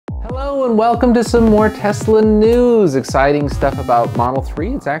Hello and welcome to some more Tesla news. Exciting stuff about Model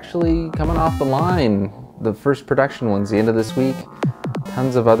 3. It's actually coming off the line. The first production one's the end of this week.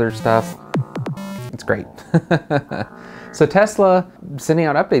 Tons of other stuff. It's great. So Tesla sending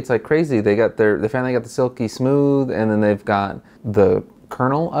out updates like crazy. They finally got the silky smooth, and then they've got the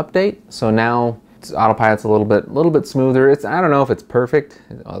kernel update. So now Autopilot's a little bit smoother. I don't know if it's perfect.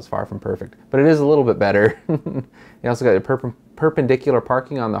 Well, it's far from perfect, but it is a little bit better. You also got your perpendicular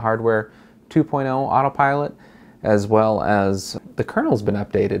parking on the hardware 2.0 Autopilot, as well as the kernel's been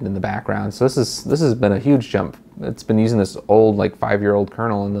updated in the background. So this has been a huge jump. It's been using this old, like 5-year-old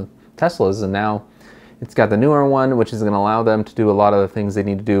kernel in the Teslas, and now it's got the newer one, which is going to allow them to do a lot of the things they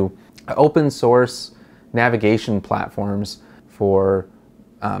need to do. Open source navigation platforms for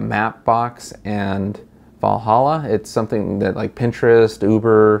Mapbox and Valhalla. It's something that like Pinterest,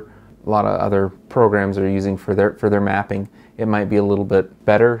 Uber, a lot of other programs are using for their mapping. It might be a little bit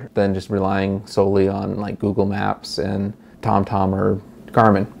better than just relying solely on like Google Maps and TomTom or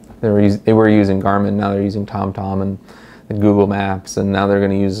Garmin. They were using Garmin, now they're using TomTom and Google Maps, and now they're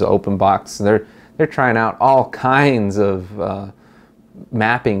going to use OpenBox. They're trying out all kinds of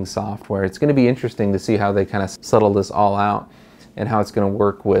mapping software. It's going to be interesting to see how they kind of settle this all out and how it's going to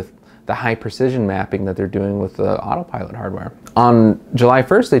work with the high precision mapping that they're doing with the Autopilot hardware. On July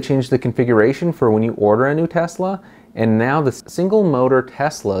 1st, they changed the configuration for when you order a new Tesla, and now the single motor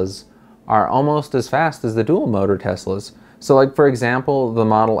Teslas are almost as fast as the dual motor Teslas. So like for example, the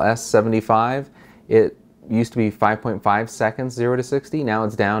Model S 75, it used to be 5.5 seconds 0 to 60, now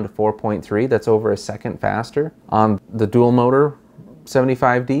it's down to 4.3. That's over a second faster. On the dual motor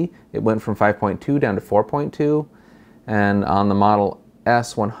 75D, it went from 5.2 down to 4.2. And on the Model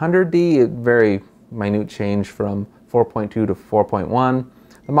S 100D, a very minute change from 4.2 to 4.1.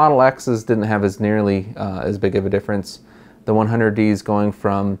 The Model X's didn't have nearly as big of a difference. The 100D is going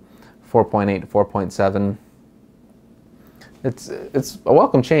from 4.8 to 4.7. It's a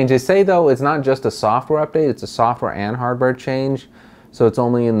welcome change. They say though it's not just a software update, it's a software and hardware change. So it's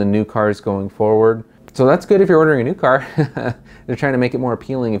only in the new cars going forward. So that's good if you're ordering a new car. They're trying to make it more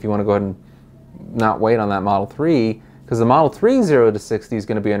appealing if you want to go ahead and not wait on that Model 3, because the Model 3 0 to 60 is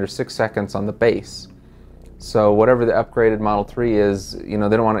going to be under 6 seconds on the base. So whatever the upgraded Model 3 is, you know,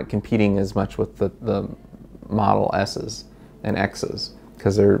 they don't want it competing as much with the Model S's and X's,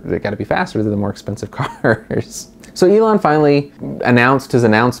 because they got to be faster than the more expensive cars. So Elon finally announced his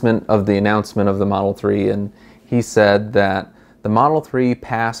announcement of the Model 3, and he said that the Model 3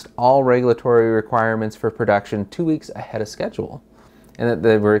 passed all regulatory requirements for production 2 weeks ahead of schedule, and that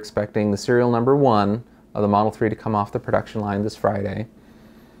they were expecting the serial number 1 of the Model 3 to come off the production line this Friday.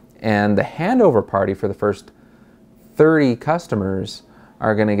 And the handover party for the first 30 customers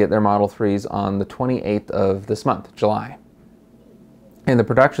are going to get their Model 3s on the 28th of this month, July. And the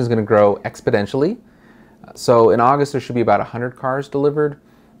production is going to grow exponentially. So in August there should be about 100 cars delivered,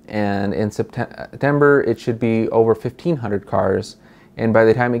 and in September it should be over 1,500 cars. And by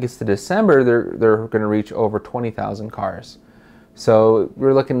the time it gets to December, they're going to reach over 20,000 cars. So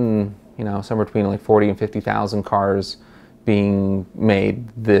we're looking, you know, somewhere between like 40 and 50,000 cars being made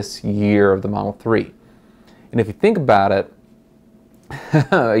this year of the Model 3. And if you think about it,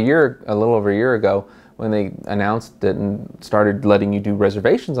 a little over a year ago, when they announced it and started letting you do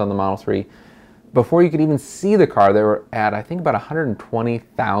reservations on the Model 3, before you could even see the car, they were at, I think, about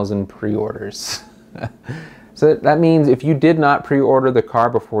 120,000 pre-orders. So that means if you did not pre-order the car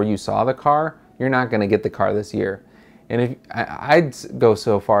before you saw the car, you're not going to get the car this year. And I'd go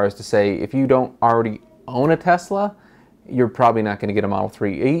so far as to say, if you don't already own a Tesla, you're probably not going to get a Model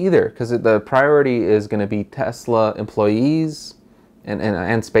 3 either, because the priority is going to be Tesla employees and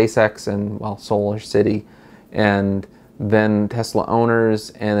SpaceX and, well, Solar City, and then Tesla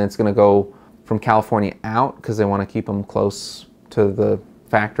owners, and it's going to go from California out because they want to keep them close to the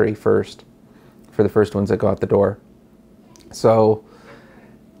factory first for the first ones that go out the door. So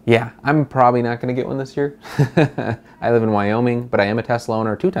yeah, I'm probably not going to get one this year. I live in Wyoming, but I am a Tesla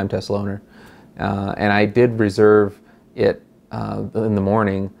owner, a 2-time Tesla owner, and I did reserve it in the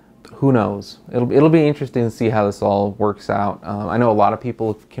morning. Who knows? It'll be interesting to see how this all works out. I know a lot of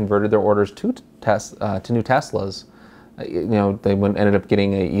people have converted their orders to new Teslas. You know, they ended up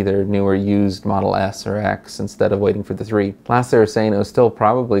getting a either new or used Model S or X instead of waiting for the 3. Last they were saying it was still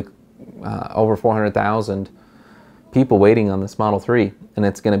probably over 400,000 people waiting on this Model 3, and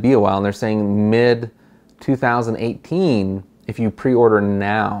it's going to be a while. And they're saying mid-2018 if you pre-order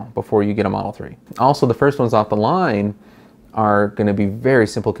now before you get a Model 3. Also, the first ones off the line are going to be very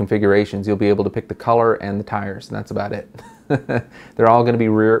simple configurations. You'll be able to pick the color and the tires, and that's about it. They're all going to be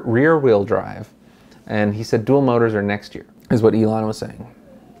rear-wheel drive. And he said dual motors are next year, is what Elon was saying.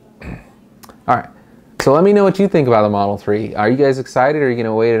 All right, so let me know what you think about the Model 3. Are you guys excited? Are you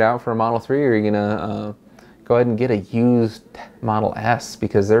gonna wait it out for a Model 3, or are you gonna go ahead and get a used Model S?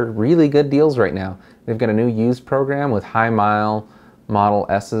 Because they're really good deals right now. They've got a new used program with high mile Model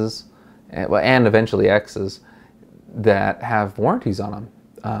S's and eventually X's that have warranties on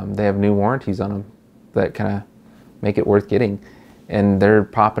them. They have new warranties on them that kind of make it worth getting. And they're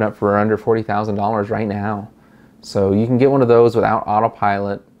popping up for under $40,000 right now. So you can get one of those without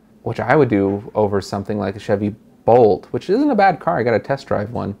autopilot, which I would do over something like a Chevy Bolt, which isn't a bad car. I got a test drive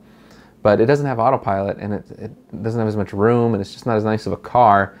one, but it doesn't have autopilot, and it doesn't have as much room, and it's just not as nice of a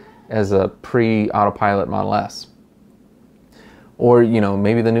car as a pre-autopilot Model S. Or, you know,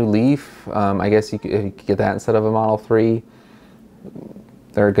 maybe the new Leaf. I guess you could get that instead of a Model 3.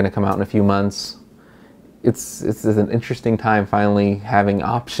 They're going to come out in a few months. It's an interesting time finally having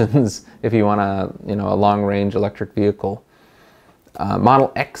options if you want a long-range electric vehicle.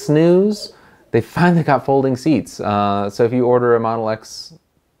 Model X news, they finally got folding seats. So if you order a Model X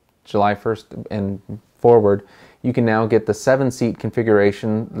July 1st and forward, you can now get the 7-seat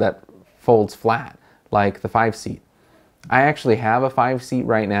configuration that folds flat, like the 5-seat. I actually have a 5-seat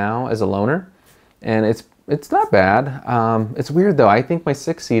right now as a loaner, and it's not bad. It's weird though. I think my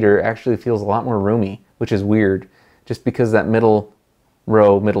 6-seater actually feels a lot more roomy, which is weird, just because that middle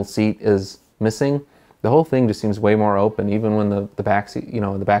seat is missing. The whole thing just seems way more open, even when the back seat,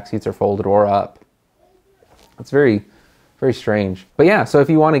 the back seats are folded or up. It's very, very strange. But yeah, so if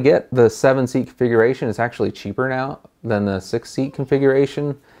you want to get the 7-seat configuration, it's actually cheaper now than the 6-seat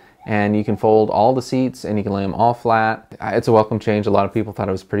configuration. And you can fold all the seats and you can lay them all flat. It's a welcome change. A lot of people thought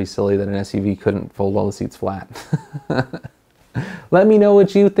it was pretty silly that an SUV couldn't fold all the seats flat. Let me know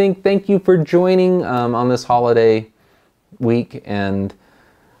what you think. Thank you for joining on this holiday week, and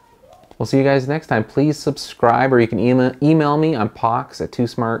we'll see you guys next time. Please subscribe, or you can email me on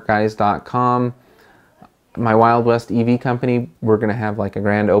pox@twosmartguys.com. My Wild West EV company, we're going to have like a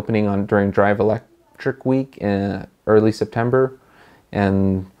grand opening during Drive Electric Week in early September,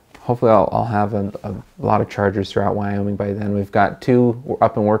 and hopefully I'll have a lot of chargers throughout Wyoming by then. We've got 2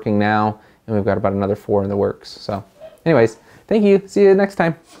 up and working now, and we've got about another 4 in the works. So anyways, thank you. See you next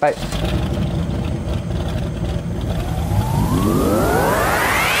time. Bye.